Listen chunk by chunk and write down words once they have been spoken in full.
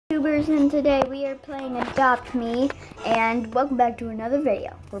YouTubers, and today we are playing Adopt Me, and welcome back to another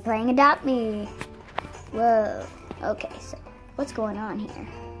video. We're playing Adopt Me. Whoa. Okay, so what's going on here?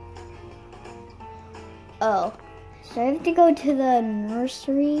 Oh, so I have to go to the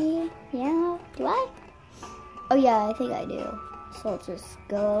nursery? Yeah, do I? Oh yeah, I think I do. So I'll just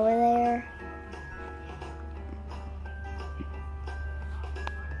go over there.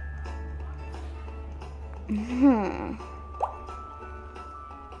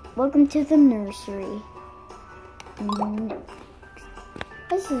 Welcome to the nursery.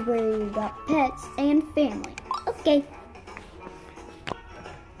 This is where you got pets and family. Okay.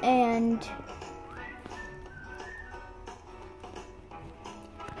 And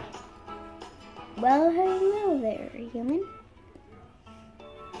well, hello there, human.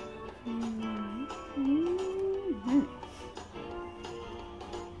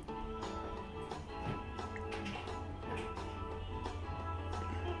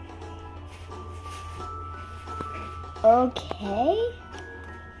 Okay.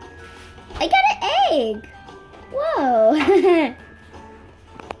 I got an egg. Whoa.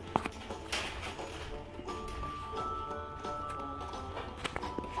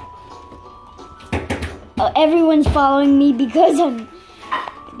 Oh, everyone's following me because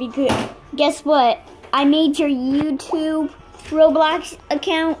guess what? I made your YouTube Roblox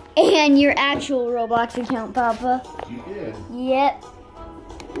account and your actual Roblox account, Papa. You did? Yep.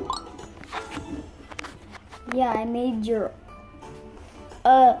 Yeah, I made your,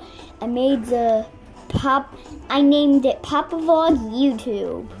 I named it Papa Vlog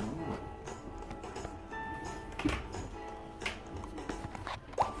YouTube.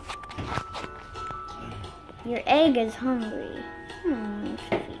 Your egg is hungry. Should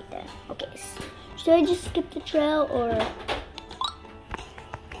feed that. Okay, should I just skip the trail or?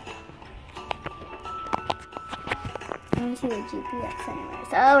 I don't see the GPS anywhere,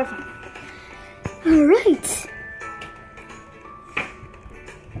 so we're fine. All right.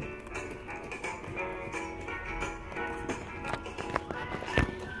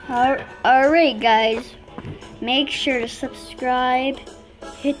 All right, guys. Make sure to subscribe,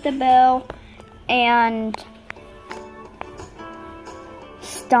 hit the bell, and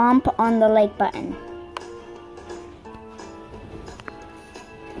stomp on the like button.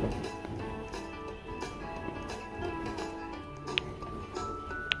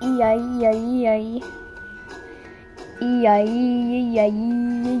 I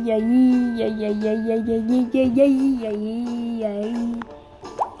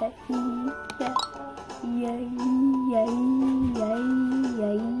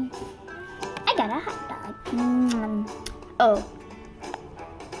got a hot dog. Oh.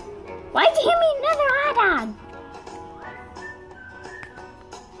 Why'd you give me another hot dog?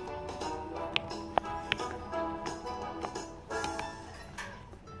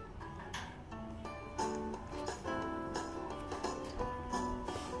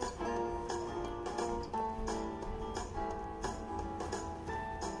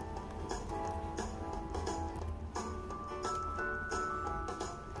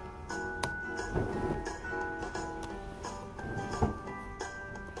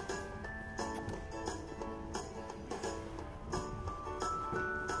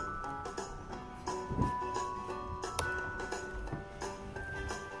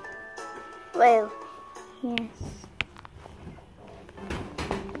 Well, yes.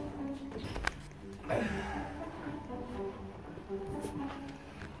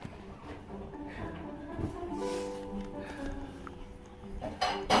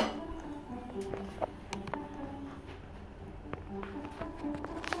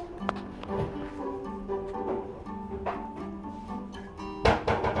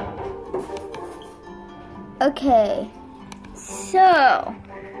 Okay, so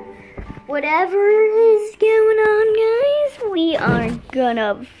whatever is going on, guys, we are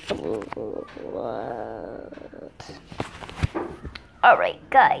gonna float. Alright,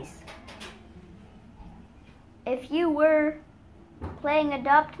 guys. If you were playing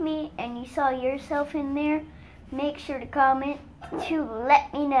Adopt Me and you saw yourself in there, make sure to comment to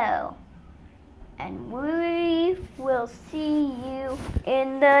let me know. And we will see you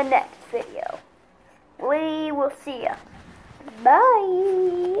in the next video. We will see ya.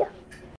 Bye.